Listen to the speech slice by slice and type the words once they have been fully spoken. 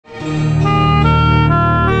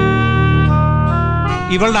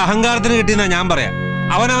ഇവളുടെ അഹങ്കാരത്തിന് കിട്ടിയെന്നാ ഞാൻ പറയാം.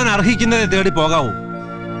 അവനവൻ അർഹിക്കുന്നതെ തേടി പോകാവൂ.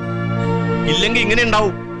 ഇല്ലെങ്കിൽ ഇങ്ങനെ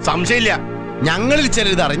ഉണ്ടാവും, സംശയമില്ല. ഞങ്ങളിൽ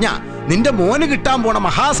ചിലരിത് അറിഞ്ഞ നിന്റെ മോന് കിട്ടാൻ പോണ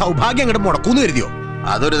മഹാസൗഭാഗ്യം അങ്ങോട്ട് മുടക്കൂന്ന് കരുതിയോ?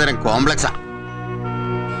 അതൊരു തരം കോംപ്ലക്സാ.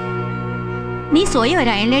 നീ സ്വയം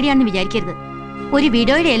ഒരു അയൺ ലേഡിയാണെന്ന് വിചാരിക്കരുത്. ഒരു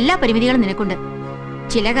വീഡിയോയുടെ എല്ലാ പരിമിതികളും നിനക്കുണ്ട്.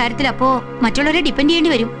 ചില കാര്യത്തിൽ അപ്പോ മറ്റുള്ളവരെ ഡിപ്പെൻഡ്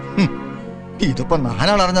ചെയ്യേണ്ടി വരും. ഇതിപ്പോ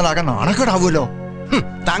നാലാളറിഞ്ഞാലാകെ നാണക്കേടാവൂലോ.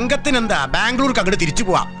 തങ്കത്തിനെന്താ ബാംഗ്ലൂർക്ക് അങ്ങോട്ട് തിരിച്ചു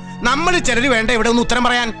പോവാം. നമ്മൾ ചിലര് വേണ്ട ഇവിടെ ഒന്ന് ഉത്തരം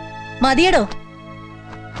പറയാൻ. മതിയടോ,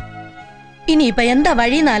 ഇനിയിപ്പൊ എന്താ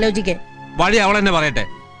വഴിന്ന് ആലോചിക്കേ. വഴി അവൾ തന്നെ പറയട്ടെ.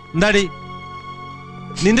 എന്താടി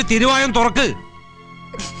നിന്റെ തിരുവായം തുറക്ക്.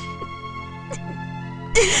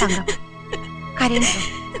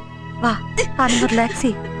 വാ,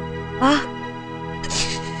 റിലാക്സ്. വാ.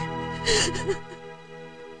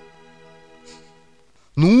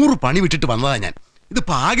 100 പണി വിട്ടിട്ട് വന്നതാ ഞാൻ. ഇത്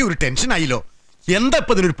പാകെ ഒരു ടെൻഷൻ ആയില്ലോ. എന്താ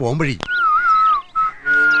ഇപ്പൊ ഇതിനൊരു പോംവഴി?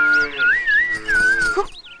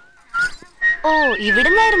 ഓ,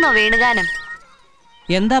 ഇവിടുന്നായിരുന്നോ വേണുഗാനം?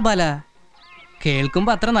 എന്താ ബാല,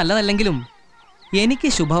 കേൾക്കുമ്പോ അത്ര നല്ലതല്ലെങ്കിലും എനിക്ക്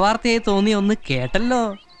ശുഭവാർത്തയായി തോന്നി ഒന്ന് കേട്ടല്ലോ.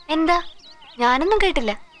 എന്താ? ഞാനൊന്നും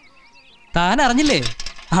കേട്ടില്ല. താൻ അറിഞ്ഞില്ലേ?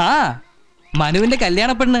 ആ, മനുവിന്റെ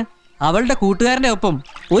കല്യാണ പെണ്ണ് അവളുടെ കൂട്ടുകാരന്റെ ഒപ്പം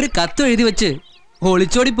ഒരു കത്ത് എഴുതി വെച്ച്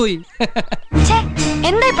ഒളിച്ചോടിപ്പോയി.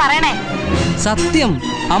 എന്തായി പറയണേ? സത്യം,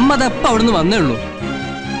 അമ്മ അതപ്പ അവിടുന്ന് വന്നേ ഉള്ളൂ.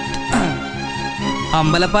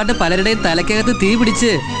 അമ്പലപ്പാട്ട് പലരുടെയും തലക്കകത്ത് തീ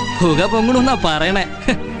പിടിച്ച് പുക പൊങ്ങണമെന്നാ പറയണേ.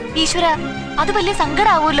 ഈശ്വര, അത് വലിയ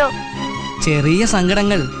സങ്കടാവൂലോ. ചെറിയ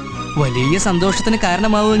സങ്കടങ്ങൾ വലിയ സന്തോഷത്തിന്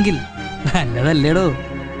കാരണമാവുമെങ്കിൽ നല്ലതല്ലേടോ.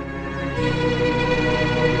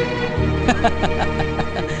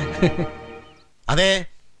 അതെ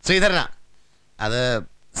ശ്രീധരനാ, അത്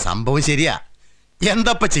സംഭവം ശരിയാ.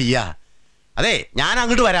 എന്തപ്പ ചെയ്യാ? അതെ, ഞാൻ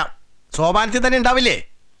അങ്ങോട്ട് വരാം. സോപാനത്തിൽ തന്നെ ഉണ്ടാവില്ലേ?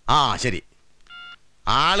 ആ ശരി.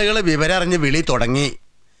 ആളുകൾ വിവരറിഞ്ഞ് വിളി തുടങ്ങി.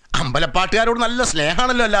 അമ്പലപ്പാട്ടുകാരോട് നല്ല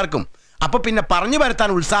സ്നേഹമാണല്ലോ എല്ലാവർക്കും. അപ്പൊ പിന്നെ പറഞ്ഞു വരുത്താൻ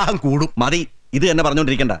ഉത്സാഹം കൂടും. മതി, ഇത് തന്നെ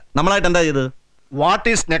പറഞ്ഞോണ്ടിരിക്കണ്ട. നമ്മളായിട്ട് എന്താ ചെയ്ത്? What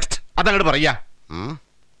is next? അതങ്ങോട്ട് പറയാ.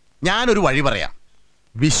 ഞാനൊരു വഴി പറയാം.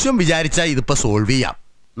 വിശ്വം വിചാരിച്ചാൽ ഇതിപ്പോ സോൾവ് ചെയ്യാം.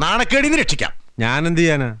 നാണക്കേടിന്ന് രക്ഷിക്കാം. ഞാൻ എന്ത്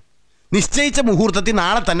ചെയ്യാനാ? നിശ്ചയിച്ച മുഹൂർത്തത്തിൽ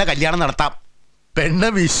നാളെ തന്നെ കല്യാണം നടത്താം. പെണ്ണ്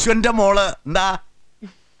വിശ്വന്റെ മോള്. എന്താ?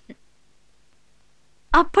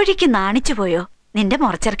 അപ്പോഴേക്ക് നാണിച്ചു പോയോ നിന്റെ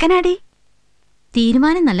മുറച്ചെറുക്കനാടി?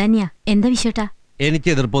 തീരുമാനം നല്ല തന്നെയാ. എന്താ വിശ്വട്ടാ? എനിക്ക്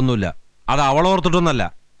എതിർപ്പൊന്നുമില്ല. അത് അവളോർത്തിട്ടൊന്നല്ല,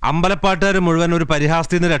 അമ്പലപ്പാട്ടുകാർ മുഴുവൻ ഒരു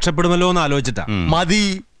പരിഹാസത്തിൽ നിന്ന് രക്ഷപ്പെടുമല്ലോ എന്ന് ആലോചിച്ചിട്ടാ. മതി.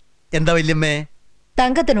 എന്താ വല്യമ്മേ?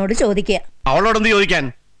 തങ്കത്തിനോട് ചോദിക്കുക. അവളോടൊന്ന് ചോദിക്കാൻ?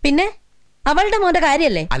 പിന്നെ അവളുടെ മോന്റെ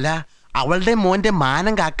കാര്യല്ലേ? അല്ല, അവളുടെ മോന്റെ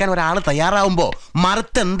മാനം കാക്കാൻ ഒരാള് തയ്യാറാവുമ്പോ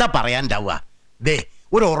മറുത്തെന്താ പറയാണ്ടാവുക? ദേ,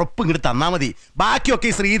 ഒരു ഉറപ്പ് ഇങ്ങോട്ട് തന്നാ മതി. ബാക്കിയൊക്കെ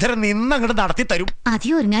ഈ ശ്രീധരൻ നിന്നങ്ങോട്ട് നടത്തി തരും.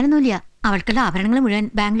 അധികം ഒരുങ്ങാനൊന്നുമില്ല. അവൾക്കുള്ള ആഭരണങ്ങൾ മുഴുവൻ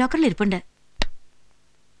ബാങ്ക് ലോക്കറിൽ ഇരിപ്പുണ്ട്.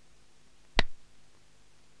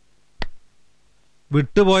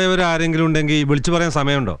 വിട്ടുപോയവരാരെങ്കിലും ഉണ്ടെങ്കിൽ വിളിച്ചു പറയാൻ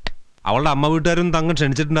സമയമുണ്ടോ? അവളുടെ അമ്മ വീട്ടുകാരും തങ്ങ്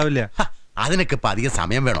ക്ഷണിച്ചിട്ടുണ്ടാവില്ല. അതിനൊക്കെ ഇപ്പൊ അധികം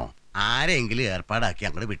സമയം വേണോ? ആരെങ്കിലും ഏർപ്പാടാക്കി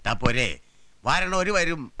അങ്ങോട്ട് വിട്ടാ പോരെ. വരണോര്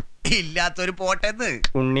വരും, ഇല്ലാത്തൊരു പോട്ടെന്ന്.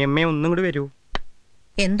 ഉണ്ണിയമ്മ ഒന്നും കൂടി വരൂ.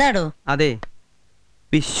 എന്താടോ? അതെ,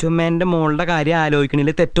 വിശ്വമ്മേന്റെ മോളുടെ കാര്യം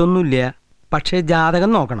ആലോചിക്കണില്ല, തെറ്റൊന്നുമില്ല. പക്ഷേ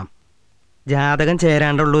ജാതകം നോക്കണം. ജാതകം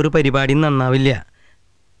ചേരാണ്ടുള്ള ഒരു പരിപാടി നന്നാവില്ല.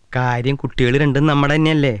 കാര്യം കുട്ടികൾ രണ്ടും നമ്മുടെ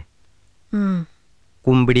തന്നെയല്ലേ.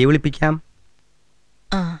 കുമ്പിടിയെ വിളിപ്പിക്കാം.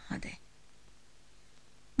 അതെ.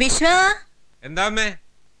 വിശ്വ, എന്താ അമ്മേ?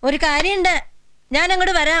 ഒരു കാര്യമുണ്ട്, ഞാൻ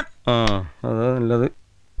അങ്ങോട്ട് വരാം. അതാ നല്ലത്.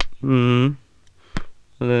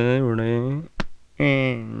 ഇവിടെ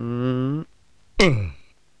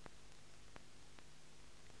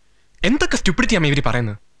എന്തൊക്കെ സ്റ്റുപ്പിഡിറ്റി അമ്മ ഇവര്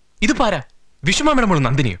പറയുന്നത്? ഇത് പാരാ, വിശ്വമാമയുടെ മോള്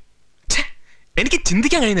നന്ദിനിയോ? എനിക്ക്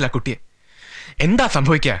ചിന്തിക്കാൻ കഴിയുന്നില്ല കുട്ടിയെ. എന്താ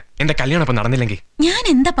സംഭവിക്കുക എന്റെ കല്യാണം ഇപ്പൊ നടന്നില്ലെങ്കിൽ? ഞാൻ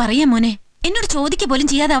എന്താ പറയാ മോനെ? എന്നോട് ചോദിക്ക പോലും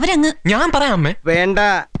ചെയ്യാതെ അവരങ്ങ്. ഞാൻ പറയാം അമ്മേ. വേണ്ട,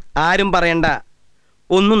 ആരും പറയണ്ട.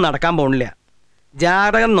 ഒന്നും നടക്കാൻ പോണില്ല.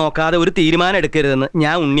 ജാതകം നോക്കാതെ ഒരു തീരുമാനം എടുക്കരുതെന്ന്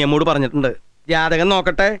ഞാൻ ഉണ്ണിയമ്മോട് പറഞ്ഞിട്ടുണ്ട്. ജാതകം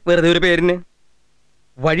നോക്കട്ടെ, വെറുതെ ഒരു പേരിന്.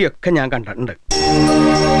 വഴിയൊക്കെ ഞാൻ കണ്ടിട്ടുണ്ട്.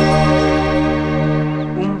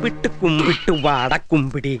 കുമ്പിട്ട് വാട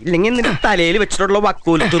കുമ്പിടി, ഇല്ലെങ്കിൽ നിന്റെ തലയിൽ വെച്ചിട്ടുള്ള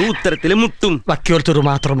വക്കോൽത്തുറു ഉത്തരത്തിൽ മുട്ടും. വക്കോൽത്തുറു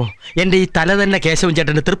മാത്രമോ? എന്റെ ഈ തല തന്നെ കേശവൻ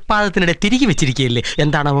ചേട്ടന്റെ തൃപ്പാദത്തിനിടെ തിരികെ വെച്ചിരിക്കുകയല്ലേ.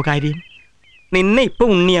 എന്താണാവോ കാര്യം? നിന്നെ ഇപ്പൊ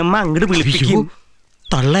ഉണ്ണിയമ്മ അങ്ങോട്ട് വിളിപ്പിക്കും.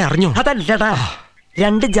 തള്ള അറിഞ്ഞോ? അതല്ലടാ,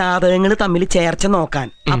 2 ജാതകങ്ങൾ തമ്മിൽ ചേർച്ച നോക്കാൻ.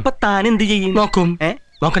 അപ്പൊ താൻ എന്ത് ചെയ്യും? നോക്കും.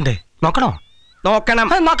 നോക്കണ്ടേ? നോക്കണോ? നോക്കണം.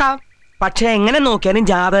 നോക്കാം. പക്ഷെ എങ്ങനെ നോക്കിയാലും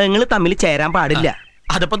ജാതകങ്ങൾ തമ്മിൽ ചേരാൻ പാടില്ല.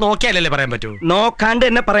 അതിപ്പോ നോക്കിയാലല്ലേ പറയാൻ പറ്റൂ? നോക്കാണ്ട്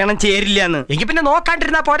തന്നെ പറയണം ചേരില്ലാന്ന്. എങ്കിൽ പിന്നെ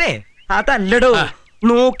നോക്കാണ്ടിരുന്നാ പോരെ? അതല്ലടോ,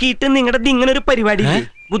 നോക്കിയിട്ട് നിങ്ങളുടെ ഇങ്ങനെ ഒരു പരിപാടി.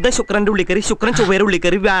 ബുധൻ ശുക്രന്റെ ഉള്ളിക്കറി, ശുക്രൻ ചൊവ്വയുടെ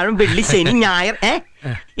ഉള്ളിക്കറി, വ്യാഴം വെള്ളി ശനി ഞായർ,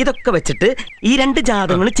 ഇതൊക്കെ വെച്ചിട്ട് ഈ 2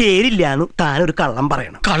 ജാതകങ്ങൾ ചേരില്ലാന്ന് താനൊരു കള്ളം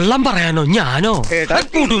പറയണം. കള്ളം പറയാനോ? ഞാനോ?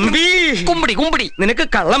 കുടുംബി കുമ്പടി കുമ്പടി, നിനക്ക്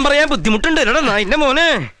കള്ളം പറയാൻ ബുദ്ധിമുട്ടുണ്ട് എന്റെ മോനെ.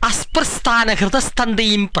 അസ്പ്രസ്ഥാന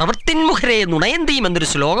ഹൃദസ്തന്തയും പ്രവൃത്തിന്മുഖരെ നുണയന്തിയും എന്നൊരു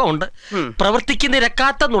ശ്ലോകമുണ്ട്. പ്രവർത്തിക്ക്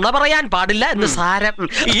നിരക്കാത്ത നുണ പറയാൻ പാടില്ല എന്ന് സാരം.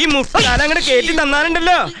 ഈ മുട്ടാലം അങ്ങനെ കേട്ടി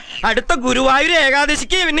തന്നാലുണ്ടല്ലോ, അടുത്ത ഗുരുവായൂർ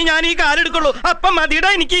ഏകാദശിക്ക് പിന്നെ ഞാൻ ഈ കാലെടുക്കുള്ളൂ. അപ്പം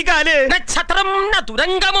മതിയുടെ എനിക്ക് ഈ കാല്. നക്ഷത്രം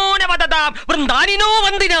തുരങ്കമോനവദതാം വൃന്ദാനിനോ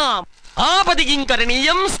വന്ദിനാം ആപതികിം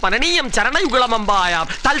കരണീയം സ്മരണീയം ചരണയുഗളമമ്പായാം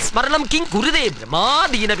തൽസ്മരണം കിം കുരുതേ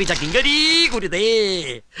ബ്രഹ്മാദീനപിച കിങ്കരീ കുരുതേ.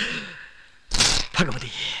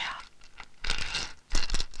 ഭഗവതി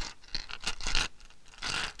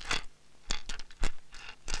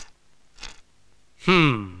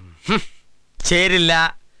ചേരില്ല,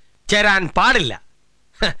 ചേരാൻ പാടില്ല.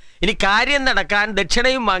 ഇനി കാര്യം നടക്കാൻ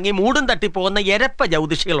ദക്ഷിണയും വാങ്ങി മൂടും തട്ടിപ്പോകുന്ന എരപ്പ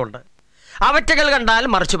ജ്യോതിഷികളുണ്ട്. അവറ്റകൾ കണ്ടാൽ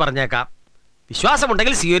മറിച്ചു പറഞ്ഞേക്കാം.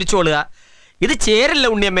 വിശ്വാസമുണ്ടെങ്കിൽ സ്വീകരിച്ചോളുക. ഇത് ചേരില്ല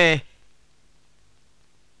ഉണ്ണിയമ്മേ.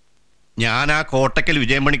 ഞാൻ ആ കോട്ടക്കൽ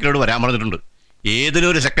വിജയമണിക്കരോട് വരാൻ പറഞ്ഞിട്ടുണ്ട്. ഏതിനും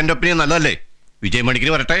ഒരു സെക്കൻഡ് ഒപ്പീനിയൻ നല്ലതല്ലേ?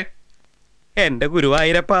 വിജയമണിക്കര് വരട്ടെ. എന്റെ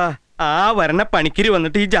ഗുരുവായൂരപ്പ, ആ വരണ പണിക്കര്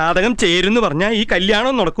വന്നിട്ട് ഈ ജാതകം ചേരുന്ന് പറഞ്ഞാ ഈ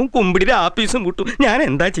കല്യാണം നടക്കും, കുമ്പിടിയുടെ ആപ്പീസും കൂട്ടും. ഞാൻ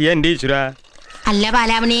എന്താ ചെയ്യാ എന്റെ ഈശ്വര? അല്ല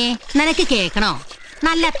ബാലാമണിയെ, നിനക്ക് കേക്കണോ?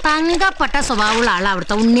 നല്ല തങ്കപ്പെട്ട സ്വഭാവമുള്ള ആളാ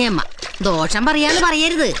അവിടുത്തെ ഉണ്ണിയമ്മ. ദോഷം പറയാന്ന്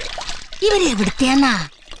പറയരുത്. ഇവരെവിടുത്തെന്നാ?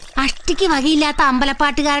 അഷ്ടിക്ക് വകയില്ലാത്ത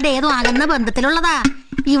അമ്പലപ്പാട്ടുകാരുടെ ഏതോ അകന്ന ബന്ധത്തിലുള്ളതാ.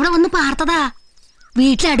 ഇവിടെ വന്ന് പാർത്തതാ.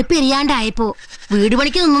 വീട്ടിലടുപ്പ് എരിയാണ്ടായപ്പോ വീട്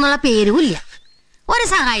പണിക്ക് നിന്നുള്ള പേരുമില്ല. ഒരു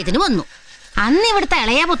സഹായത്തിന് വന്നു. അന്ന് ഇവിടുത്തെ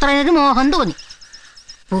ഇളയ പുത്രനൊരു മോഹം തോന്നി.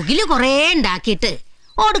 പുകില് കൊറേ ഉണ്ടാക്കിയിട്ട്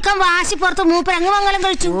ഒടുക്കം വാശിപ്പുറത്ത് മൂപ്പരങ്ങ് മംഗലം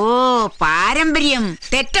കഴിച്ചു. ഓ, പാരമ്പര്യം.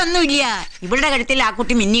 തെറ്റൊന്നുമില്ല. ഇവളുടെ കഴുത്തിൽ ആ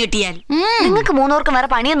കുട്ടി മിന്നി കെട്ടിയാൽ. നിങ്ങൾക്ക് 3 പേർക്കും വേറെ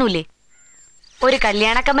പണിയൊന്നുമില്ലേ? ഒരു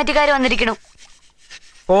കല്യാണ കമ്മിറ്റിക്കാർ വന്നിരിക്കണു.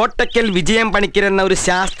 കോട്ടക്കൽ വിജയം പണിക്കരെന്ന ഒരു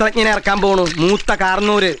ശാസ്ത്രജ്ഞനെ ഇറക്കാൻ പോണു. മൂത്ത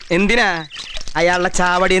കാർന്നൂര്. എന്തിനാ? അയാളുടെ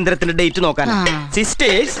ചാവടിയന്ത്രത്തിന്റെ ഡേറ്റ് നോക്കാൻ.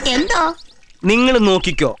 സിസ്റ്റേഴ്സ്, എന്തോ നിങ്ങൾ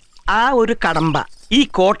നോക്കിക്കോ. ആ ഒരു കടമ്പ, ഈ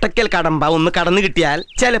കോട്ടക്കൽ കടമ്പ ഒന്ന് കടന്നു കിട്ടിയാൽ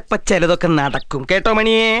ചിലപ്പോ ചിലതൊക്കെ നടക്കും. കേട്ടോ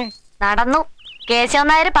മണിയേ? നടന്നു. കേശവൻ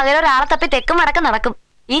നായർ പകരൊരാളെ തപ്പി തെക്കും വടക്കം നടക്കും.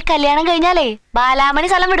 ഈ കല്യാണം കഴിഞ്ഞാലേ ബാലാമണി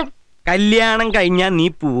സ്ഥലം വിടും. കല്യാണം കഴിഞ്ഞാ നീ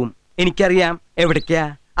പോവും. എനിക്കറിയാം. എവിടേക്കാ?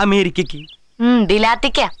 അമേരിക്കക്ക്.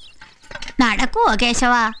 ഡിലാത്തിക്ക. നടക്കുവോ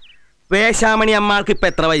കേശവ? വേശാമണി അമ്മാൾക്ക് ഇപ്പൊ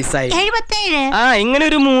എത്ര വയസ്സായി? 77. ആ, ഇങ്ങനെ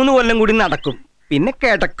ഒരു 3 കൊല്ലം കൂടി നടക്കും. പിന്നെ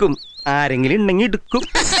കിടക്കും. ആരെങ്കിലും ഉണ്ടെങ്കിൽ എടുക്കും.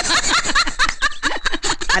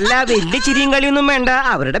 അല്ല, വലിയ ചിരിയും കളിയൊന്നും വേണ്ട.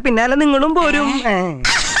 അവരുടെ പിന്നാലെ നിങ്ങളും പോരും.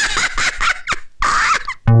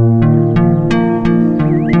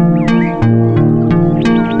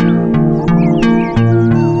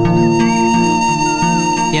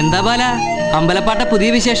 എന്താ ബാല, അമ്പലപ്പാട്ട പുതിയ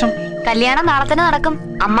വിശേഷം? കല്യാണം നാളെ തന്നെ നടക്കും.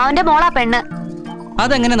 അമ്മാവന്റെ മോളാ പെണ്ണ്.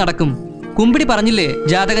 അതെങ്ങനെ നടക്കും? കുമ്പിടി പറഞ്ഞില്ലേ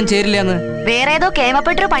ജാതകം ചേരില്ലെന്ന്. വേറെ ഏതോ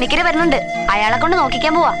കേമപ്പെട്ടൊരു പണിക്കര് വരുന്നുണ്ട്. അയാളെ കൊണ്ട്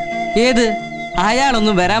നോക്കിക്കാൻ പോവാ. ഏത്?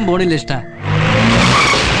 അയാളൊന്നും വരാൻ പോണില്ല. ഇഷ്ട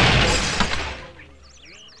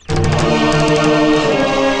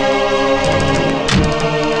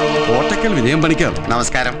കോട്ടക്കൽ വിജയം പണിക്കർ.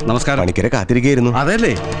 നമസ്കാരം. നമസ്കാരം. പണിക്കരെ കാത്തിരിക്കുകയായിരുന്നു.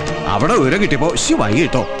 അതല്ലേ, അവിടെ ഉയരം കിട്ടിയപ്പോ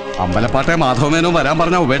വൈകിട്ടോ. അമ്പലപ്പാട്ടെ മാധവമേനോ വരാൻ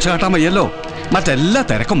പറഞ്ഞ ഉപേക്ഷ കാട്ടാൻ വയ്യല്ലോ. മറ്റെല്ലാ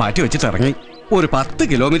തിരക്കും മാറ്റി വെച്ചിട്ട് ഇറങ്ങി. ഒരു 10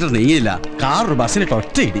 കിലോമീറ്റർ നീങ്ങിയില്ല, കാറൊരു ബസ്സിലിട്ട്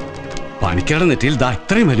ഒറ്റ ഇടി. പണിക്കരുടെ നെറ്റിയിൽ ദാ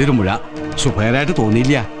ഇത്രയും വലിയൊരു മുഴ. ശുഭകരായിട്ട്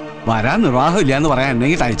തോന്നിയില്ല. വരാൻ നിർവാഹമില്ല എന്ന് പറയാൻ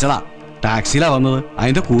എന്നെങ്കിൽ അയച്ചതാ. ടാക്സിയിലാ വന്നത്.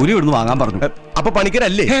 അതിന്റെ കൂലി ഇവിടുന്ന് വാങ്ങാൻ പറഞ്ഞു. അപ്പൊ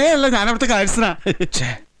പണിക്കരല്ലേ? അല്ല, ഞാൻ അവിടുത്തെ കാര്യസ്ഥനാ.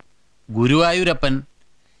 ഗുരുവായൂരപ്പൻ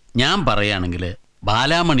ഞാൻ പറയുകയാണെങ്കിൽ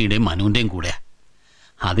ബാലാമണിയുടെയും മനുവിൻ്റെയും കൂടെയാ.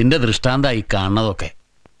 അതിൻ്റെ ദൃഷ്ടാന്തമായി കാണുന്നതൊക്കെ.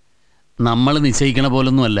 നമ്മൾ നിശ്ചയിക്കണ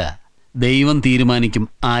പോലൊന്നുമല്ല. ദൈവം തീരുമാനിക്കും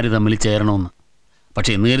ആര് തമ്മിൽ ചേരണമെന്ന്.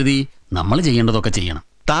 പക്ഷെ എന്ന് കരുതി നമ്മൾ ചെയ്യേണ്ടതൊക്കെ ചെയ്യണം.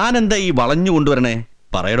 താൻ എന്താ ഈ വളഞ്ഞു കൊണ്ടുവരണേ?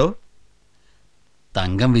 പറയടോ.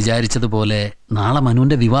 തങ്കം വിചാരിച്ചതുപോലെ നാളെ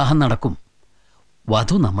മനുവിൻ്റെ വിവാഹം നടക്കും.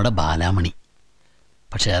 വധു നമ്മുടെ ബാലാമണി.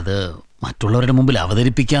 പക്ഷെ അത് മറ്റുള്ളവരുടെ മുമ്പിൽ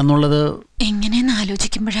അവതരിപ്പിക്കാന്നുള്ളത് എങ്ങനെയെന്ന്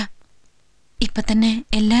ആലോചിക്കുമ്പോഴാ ഇപ്പൊ തന്നെ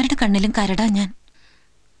എല്ലാവരുടെ കണ്ണിലും കരടാ ഞാൻ.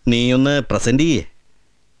 നീ ഒന്ന് പ്രസന്റ് ചെയ്യേ.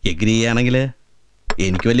 എഗ്രി ചെയ്യുകയാണെങ്കിൽ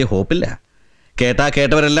എനിക്ക് വലിയ ഹോപ്പില്ല.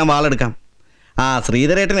 കേട്ടവരെല്ലാം വാളെടുക്കാം. ആ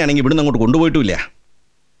ശ്രീധരേട്ടനാണെങ്കിൽ ഇവിടുന്ന് അങ്ങോട്ട് കൊണ്ടുപോയിട്ടുമില്ല.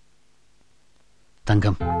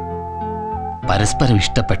 തങ്കം, പരസ്പരം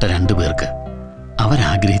ഇഷ്ടപ്പെട്ട 2 പേർക്ക്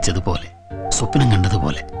അവരാഗ്രഹിച്ചതുപോലെ സ്വപ്നം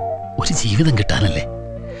കണ്ടതുപോലെ ഒരു ജീവിതം കിട്ടാനല്ലേ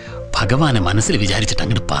ഭഗവാനെ മനസ്സിൽ വിചാരിച്ചിട്ട്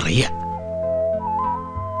അങ്ങോട്ട് പറയുക.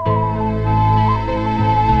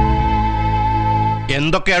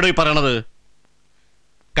 എന്തൊക്കെയാണോ ഈ പറയണത്?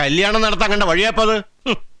 കല്യാണം നടത്താൻ കണ്ട വഴിയാപ്പത്?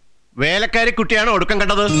 വേലക്കാരി കുട്ടിയാണോ ഒടുക്കം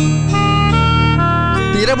കണ്ടത്?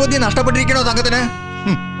 തീരബുദ്ധി നഷ്ടപ്പെട്ടിരിക്കണോ തങ്കത്തിന്?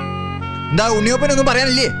 എന്താ ഉണ്ണിയോപ്പനൊന്നും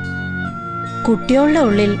പറയാനില്ലേ? കുട്ടികളുടെ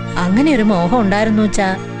ഉള്ളിൽ അങ്ങനെ ഒരു മോഹം ഉണ്ടായിരുന്നു വെച്ചാ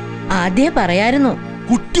ആദ്യേ പറയായിരുന്നു.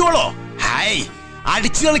 കുട്ടിയോളോ? ഹായ്,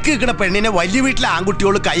 അടിച്ചു കളിക്ക് നിൽക്കുന്ന പെണ്ണിനെ വലിയ വീട്ടിലെ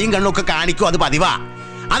ആൺകുട്ടികൾ കൈയും കണ്ണൊക്കെ കാണിക്കും, അത് പതിവാ.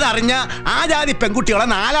 അതറിഞ്ഞ ആ ജാതി പെൺകുട്ടികളെ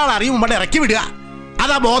 4 ആൾ അറിയും മുമ്പ് ഇറക്കി വിടുക.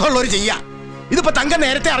 അതാ ബോധമുള്ളവർ ചെയ്യാ. ഇതിപ്പോ തങ്കം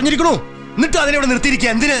നേരത്തെ അറിഞ്ഞിരിക്കണു, എന്നിട്ട് അതിനിവിടെ നിർത്തിയിരിക്കുക.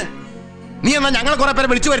 എന്തിന്? നീ എന്നാ ഞങ്ങളെ കുറെ പേരെ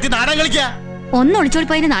വിളിച്ചു വരുത്തി നാടകം കളിക്കുക? ഒന്നും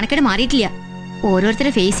ഒളിച്ചോളിപ്പോയതിന് നാണക്കേട് മാറിയിട്ടില്ല.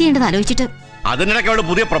 ഓരോരുത്തരെ ഫേസ് ചെയ്യേണ്ടത് ആലോചിച്ചിട്ട് അതിനിടയ്ക്ക് അവിടെ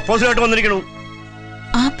പുതിയ പ്രപ്പോസൽ ആയിട്ട് വന്നിരിക്കണു.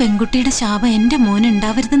 ആ പെൺകുട്ടിയുടെ ശാപം എന്റെ മോന്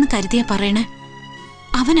ഉണ്ടാവരുതെന്ന് കരുതിയാ പറയണേ.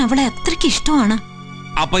 അവൻ അവളെ അത്രയ്ക്ക് ഇഷ്ടമാണ്.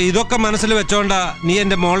 അപ്പൊ ഇതൊക്കെ മനസ്സിൽ വെച്ചോണ്ടാ നീ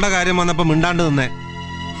എന്റെ മോളുടെ കാര്യം വന്നപ്പോ മിണ്ടാണ്ട് നിന്നേ.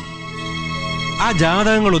 ആ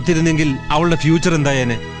ജാതകങ്ങൾ ഒത്തിരുന്നെങ്കിൽ അവളുടെ ഫ്യൂച്ചർ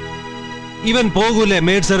എന്തായേനെ? ഇവൻ പോകൂലേ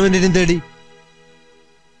മെയ്ഡ് സെർവന്റിനും തേടി?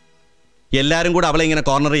 എല്ലാരും കൂടെ അവളെ ഇങ്ങനെ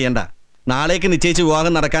കോർണർ ചെയ്യണ്ട. നാളേക്ക് നിശ്ചയിച്ച്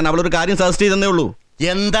വിവാഹം നടക്കാൻ അവളൊരു കാര്യം സജസ്റ്റ് ചെയ്തേ ഉള്ളൂ.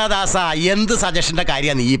 എന്താ ദാസ, എന്ത് സജഷന്റെ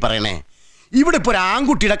കാര്യമാണ് നീ പറയണേ? ഇവിടെ ഇപ്പൊ ഒരു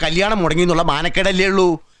ആൺകുട്ടിയുടെ കല്യാണം മുടങ്ങി എന്നുള്ള മാനക്കേടല്ലേ ഉള്ളൂ.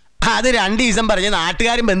 അത് 2 ദിവസം പറഞ്ഞ്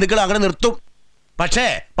നാട്ടുകാരും ബന്ധുക്കളും അങ്ങനെ നിർത്തും. പക്ഷേ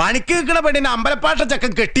പണിക്ക് നിൽക്കണ പെണ്ണിന് അമ്പലപ്പാട്ട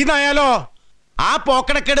ചക്കൻ കെട്ടിന്നായാലോ ആ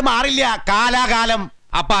പോക്കടക്കേട് മാറില്ല കാലാകാലം.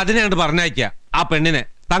 അപ്പൊ അതിനെയാണ് പറഞ്ഞയക്ക ആ പെണ്ണിനെ.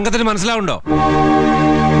 തങ്കത്തിന് മനസ്സിലാവുണ്ടോ?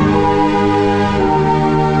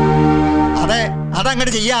 അതെ,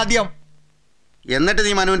 അതങ്ങോട്ട് ചെയ്യാ ആദ്യം. എന്നിട്ട്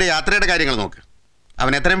നീ മനുവിന്റെ യാത്രയുടെ കാര്യങ്ങൾ നോക്ക്.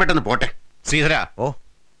 അവൻ എത്രയും പെട്ടെന്ന് പോട്ടെ. ശ്രീധര,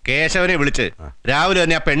 കേശവനെ വിളിച്ച് രാവിലെ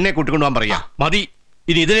തന്നെ ആ പെണ്ണെ കൂട്ടിക്കൊണ്ടുപോകാൻ പറയാ. മതി,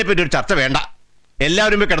 ഇനി ഇതിനെപ്പറ്റി ഒരു ചർച്ച വേണ്ട.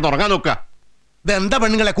 എല്ലാവരും കിടന്നുറങ്ങാൻ നോക്കുക. ഇതെന്താ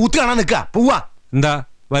പെണ്ണുങ്ങളെ കൂത്ത് കാണാൻ നിൽക്കുക? പോവാ. എന്താ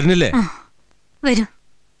വരുന്നില്ലേ? വരൂ.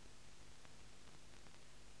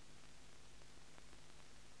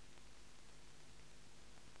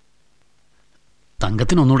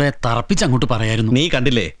 തങ്കത്തിനൊന്നുകൂടെ തറപ്പിച്ചങ്ങോട്ട് പറയായിരുന്നു. നീ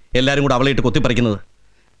കണ്ടില്ലേ എല്ലാരും കൂടെ അവളെ ഇട്ട് കൊത്തിപ്പറിക്കുന്നത്?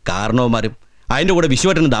 കാരണവന്മാരും അതിന്റെ കൂടെ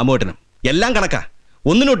വിശ്വട്ടനും ദാമോട്ടനും എല്ലാം കണക്കാ.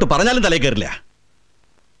 ഒന്നിനോട്ട് പറഞ്ഞാലും തലയിൽ കയറില്ല.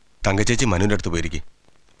 തങ്കച്ചേച്ചി മനുവിന്റെ അടുത്ത് പോയിരിക്കും.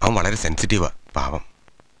 അവൻ വളരെ സെൻസിറ്റീവാ, പാവം.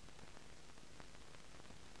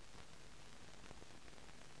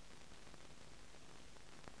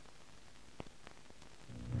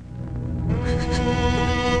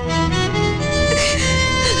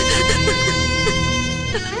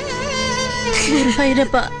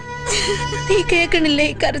 ഭൈരപ്പ, നീ കേക്കണില്ലേ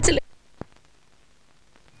ഈ കരച്ചില്?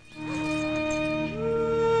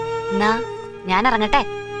 ഞാൻ ഇറങ്ങട്ടെ.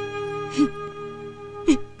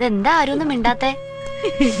 ഇതെന്താ ആരും ഒന്നും മിണ്ടാത്തെ?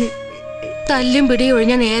 തല്ലും പിടി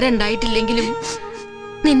ഒഴിഞ്ഞ നേരം ഉണ്ടായിട്ടില്ലെങ്കിലും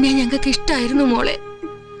നിന്നെ ഞങ്ങൾക്ക് ഇഷ്ടായിരുന്നു മോളെ.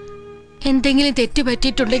 എന്തെങ്കിലും തെറ്റ്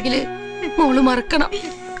പറ്റിയിട്ടുണ്ടെങ്കിൽ മോള് മറക്കണം.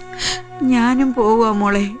 ഞാനും പോവുക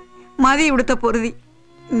മോളെ. മതി ഇവിടുത്തെ പൊറുതി.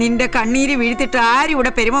 നിന്റെ കണ്ണീര് വീഴ്ത്തിട്ട് ആരും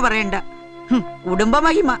ഇവിടെ പെരുമ പറയണ്ട. കുടുംബ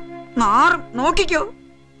മഹിമ മാറും, നോക്കിക്കോ.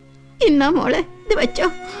 ഇന്നാ മോളെ, ഇത് വെച്ചോ.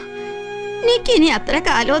 നീക്കിനി അത്ര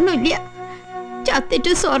കാലമൊന്നുമില്ല.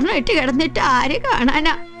 ചത്തിട്ട് സ്വർണ്ണം ഇട്ട് കിടന്നിട്ട് ആര്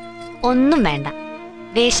കാണാനാ? ഒന്നും വേണ്ട.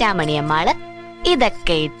 വേശാമണിയമ്മാള്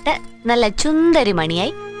ഇതൊക്കെ ഇട്ട് നല്ല ചുന്ദരി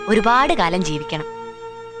മണിയായി ഒരുപാട് കാലം ജീവിക്കണം.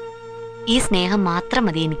 ഈ സ്നേഹം മാത്രം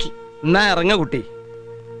മതി എനിക്ക്. എന്നാ ഇറങ്ങ കുട്ടി.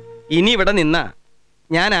 ഇനി ഇവിടെ നിന്നാ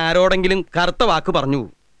ഞാൻ ആരോടെങ്കിലും കറുത്ത വാക്ക് പറഞ്ഞു.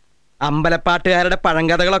 അമ്പലപ്പാട്ടുകാരുടെ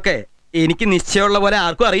പഴങ്കഥകളൊക്കെ എനിക്ക് നിശ്ചയമുള്ള പോലെ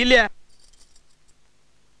ആർക്കും അറിയില്ല.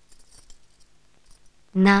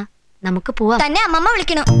 എന്നാ നമുക്ക് പോവാം. തന്നെ അമ്മമ്മ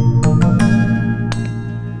വിളിക്കണു.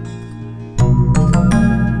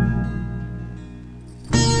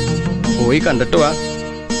 പോയി കണ്ടിട്ട് വാ.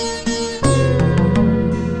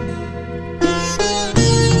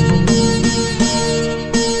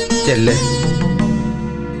 ചെല്ലേ.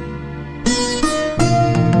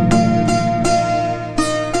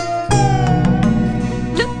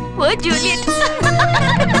 ജൂലിയറ്റ്